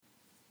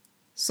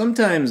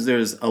Sometimes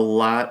there's a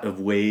lot of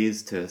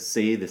ways to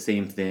say the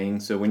same thing.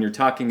 So when you're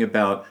talking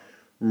about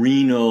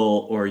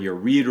renal or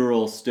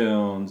ureteral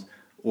stones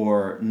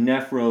or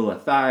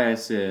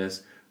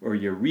nephrolithiasis or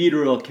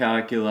ureteral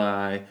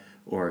calculi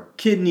or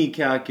kidney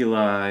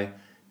calculi,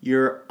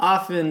 you're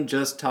often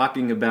just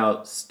talking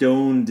about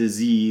stone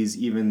disease,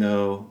 even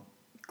though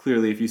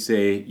clearly if you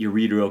say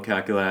ureteral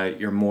calculi,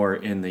 you're more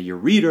in the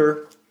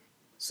ureter.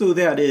 So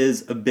that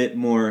is a bit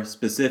more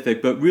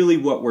specific, but really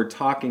what we're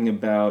talking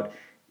about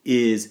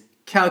is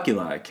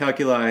calculi.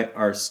 Calculi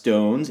are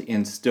stones,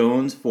 and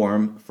stones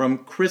form from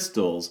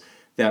crystals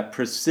that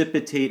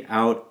precipitate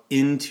out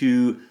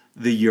into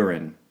the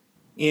urine.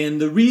 And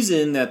the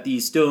reason that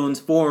these stones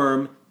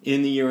form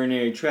in the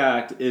urinary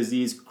tract is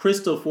these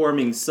crystal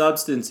forming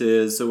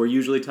substances, so we're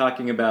usually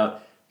talking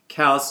about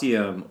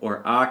calcium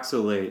or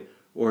oxalate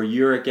or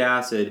uric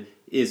acid,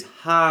 is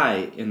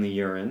high in the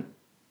urine.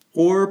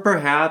 Or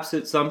perhaps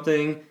it's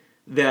something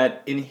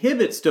that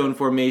inhibits stone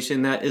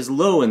formation that is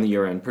low in the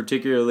urine,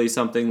 particularly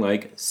something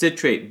like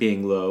citrate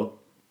being low.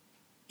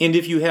 And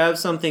if you have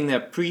something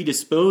that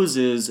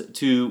predisposes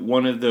to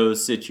one of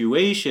those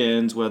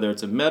situations, whether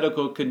it's a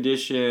medical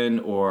condition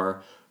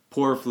or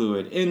poor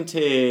fluid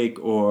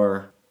intake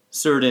or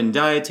certain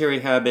dietary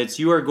habits,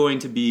 you are going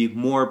to be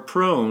more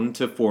prone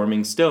to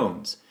forming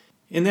stones.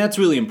 And that's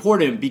really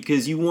important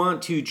because you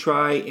want to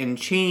try and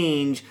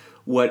change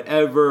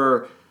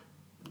whatever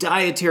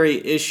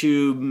dietary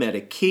issue,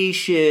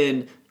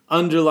 medication,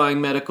 underlying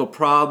medical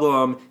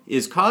problem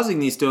is causing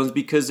these stones,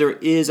 because there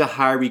is a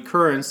high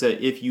recurrence that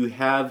if you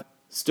have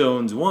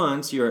stones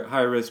once, you're at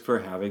high risk for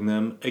having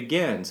them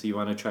again. So you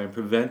want to try and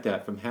prevent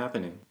that from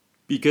happening.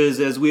 Because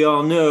as we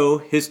all know,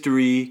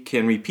 history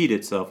can repeat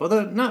itself,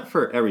 although not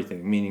for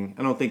everything, meaning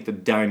I don't think the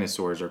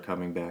dinosaurs are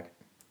coming back.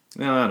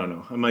 No, I don't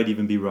know. I might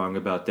even be wrong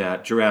about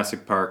that.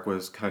 Jurassic Park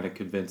was kind of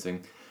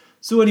convincing.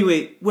 So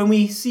anyway, when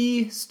we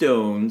see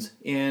stones,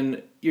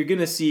 and you're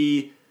going to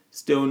see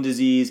stone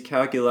disease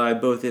calculi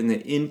both in the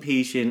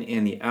inpatient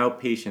and the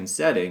outpatient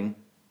setting,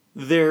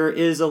 there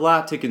is a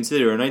lot to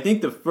consider. And I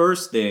think the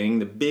first thing,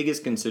 the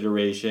biggest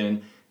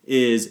consideration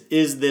is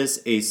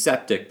this a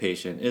septic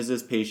patient? Is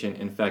this patient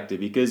infected?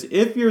 Because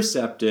if you're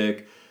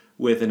septic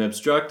with an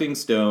obstructing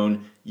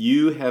stone,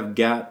 you have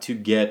got to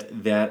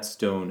get that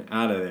stone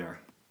out of there.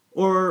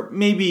 Or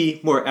maybe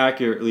more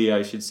accurately,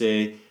 I should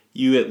say,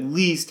 you at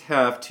least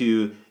have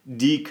to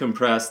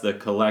decompress the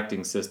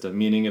collecting system,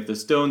 meaning if the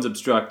stone's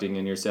obstructing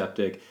in your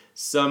septic,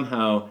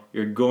 somehow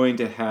you're going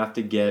to have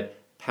to get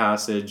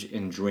passage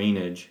and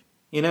drainage.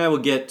 And I will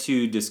get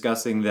to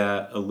discussing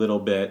that a little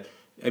bit.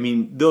 I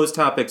mean, those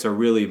topics are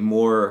really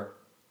more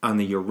on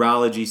the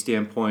urology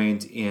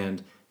standpoint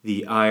and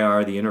the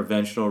IR, the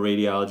interventional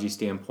radiology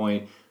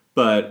standpoint,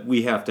 but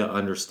we have to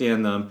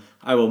understand them.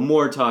 I will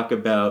more talk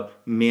about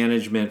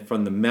management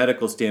from the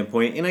medical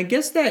standpoint, and I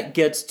guess that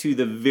gets to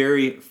the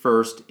very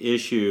first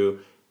issue,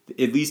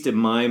 at least in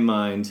my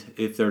mind,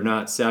 if they're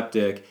not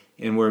septic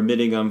and we're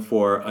admitting them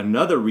for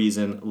another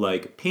reason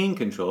like pain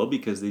control,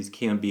 because these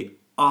can be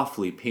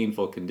awfully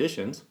painful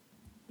conditions.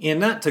 And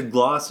not to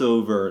gloss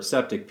over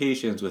septic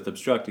patients with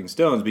obstructing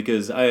stones,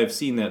 because I have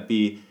seen that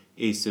be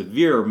a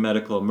severe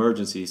medical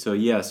emergency. So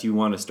yes, you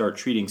want to start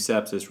treating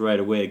sepsis right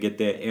away, get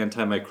that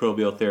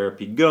antimicrobial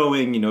therapy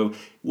going,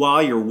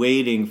 while you're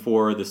waiting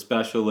for the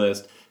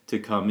specialist to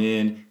come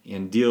in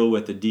and deal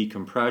with the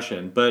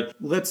decompression. But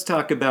let's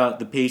talk about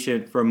the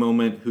patient for a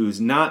moment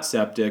who's not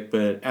septic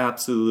but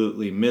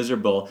absolutely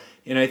miserable.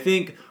 And I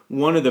think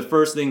one of the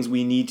first things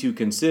we need to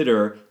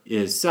consider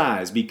is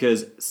size,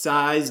 because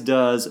size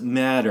does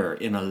matter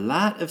in a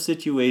lot of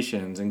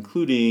situations,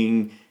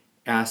 including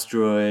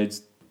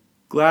asteroids,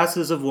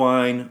 glasses of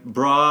wine,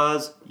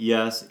 bras,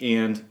 yes,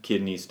 and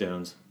kidney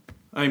stones.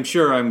 I'm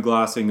sure I'm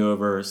glossing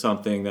over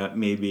something that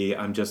maybe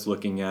I'm just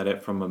looking at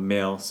it from a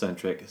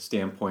male-centric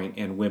standpoint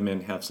and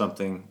women have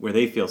something where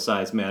they feel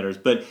size matters.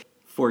 But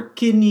for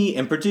kidney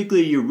and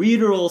particularly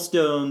ureteral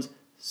stones,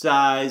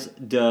 size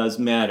does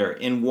matter.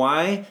 And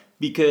why?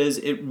 Because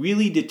it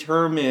really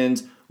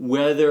determines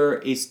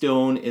whether a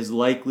stone is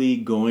likely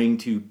going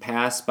to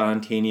pass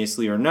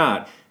spontaneously or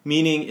not.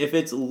 Meaning if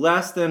it's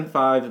less than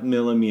 5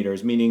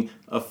 millimeters, meaning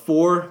a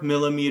 4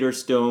 millimeter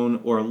stone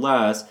or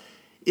less,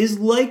 is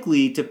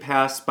likely to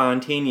pass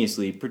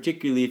spontaneously,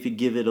 particularly if you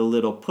give it a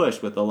little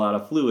push with a lot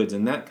of fluids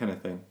and that kind of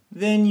thing.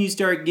 Then you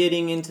start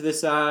getting into the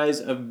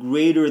size of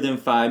greater than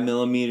 5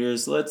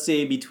 millimeters, let's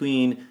say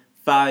between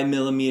 5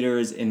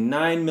 millimeters and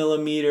 9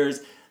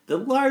 millimeters. The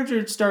larger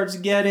it starts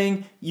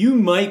getting, you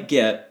might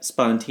get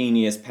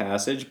spontaneous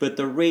passage, but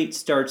the rate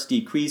starts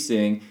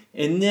decreasing.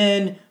 And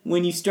then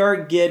when you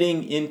start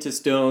getting into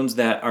stones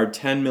that are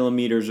 10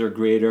 millimeters or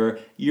greater,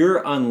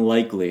 you're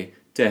unlikely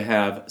to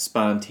have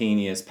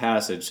spontaneous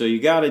passage. So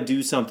you got to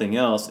do something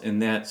else in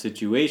that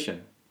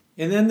situation.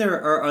 And then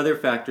there are other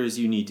factors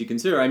you need to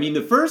consider. I mean,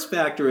 the first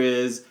factor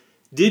is,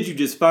 did you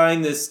just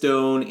find this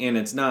stone and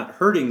it's not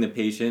hurting the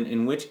patient,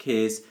 in which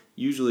case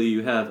usually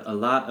you have a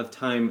lot of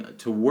time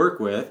to work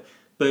with.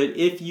 But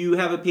if you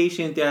have a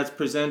patient that's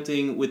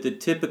presenting with the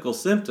typical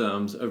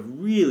symptoms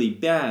of really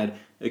bad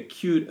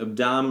acute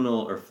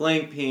abdominal or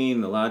flank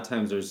pain. A lot of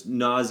times there's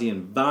nausea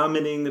and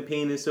vomiting. The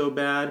pain is so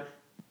bad.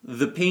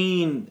 The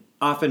pain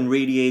often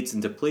radiates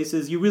into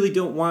places you really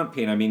don't want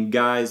pain. I mean,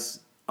 guys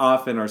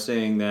often are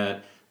saying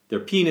that their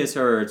penis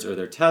hurts or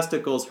their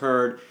testicles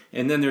hurt,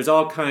 and then there's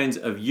all kinds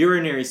of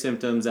urinary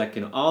symptoms that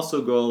can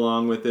also go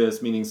along with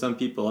this, meaning some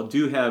people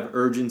do have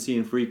urgency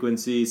and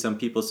frequency. Some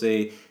people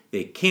say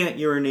they can't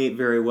urinate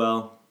very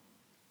well.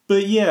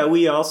 But yeah,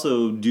 we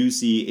also do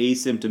see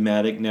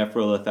asymptomatic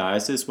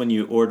nephrolithiasis when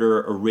you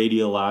order a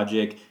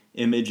radiologic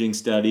imaging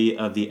study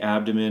of the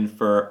abdomen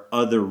for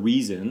other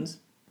reasons.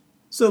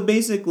 So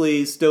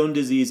basically, stone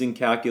disease and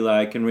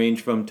calculi can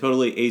range from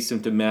totally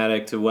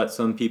asymptomatic to what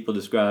some people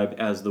describe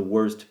as the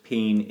worst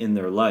pain in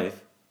their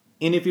life.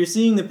 And if you're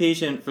seeing the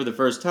patient for the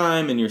first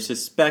time and you're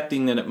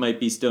suspecting that it might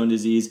be stone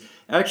disease,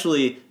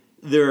 actually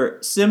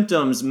their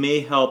symptoms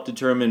may help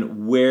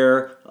determine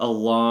where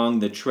along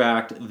the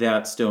tract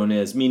that stone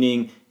is,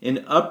 meaning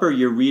an upper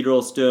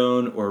ureteral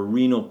stone or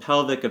renal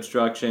pelvic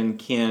obstruction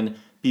can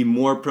be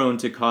more prone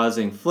to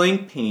causing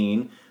flank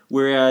pain,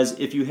 whereas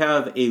if you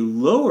have a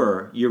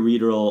lower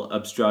ureteral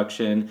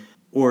obstruction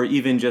or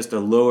even just a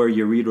lower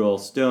ureteral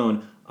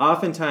stone,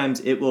 oftentimes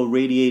it will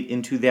radiate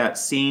into that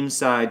same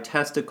side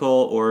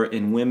testicle or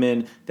in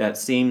women, that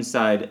same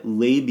side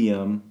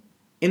labium.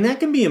 And that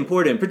can be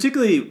important,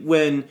 particularly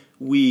when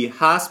we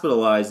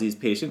hospitalize these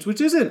patients,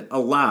 which isn't a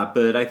lot,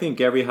 but I think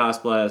every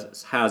hospital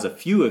has a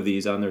few of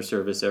these on their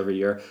service every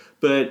year.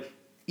 But,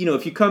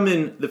 if you come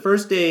in the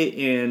first day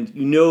and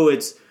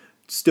it's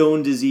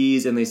stone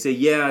disease and they say,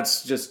 yeah,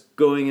 it's just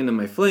going into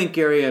my flank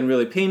area and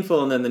really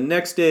painful, and then the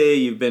next day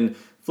you've been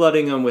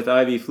flooding them with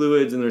IV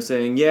fluids and they're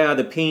saying, yeah,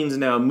 the pain's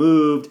now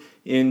moved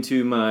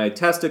into my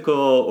testicle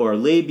or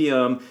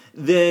labium,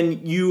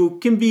 then you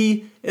can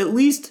be at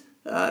least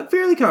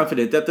fairly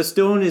confident that the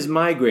stone is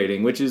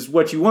migrating, which is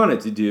what you want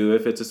it to do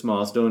if it's a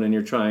small stone and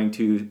you're trying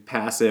to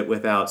pass it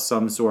without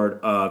some sort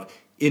of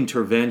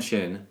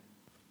intervention.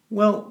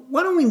 Well,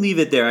 why don't we leave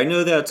it there? I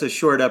know that's a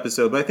short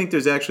episode, but I think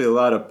there's actually a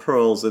lot of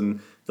pearls in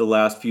the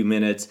last few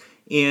minutes.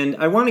 And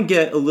I want to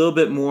get a little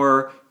bit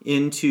more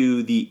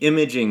into the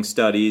imaging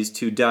studies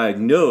to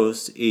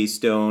diagnose a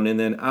stone, and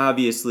then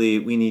obviously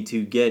we need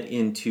to get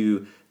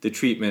into the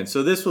treatment.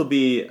 So this will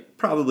be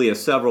probably a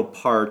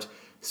several-part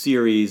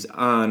series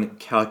on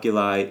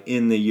calculi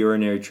in the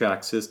urinary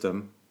tract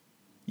system.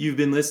 You've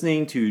been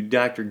listening to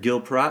Dr.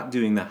 Gil Perrott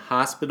doing the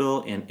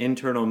Hospital and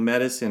Internal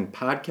Medicine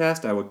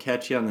podcast. I will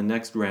catch you on the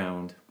next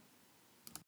round.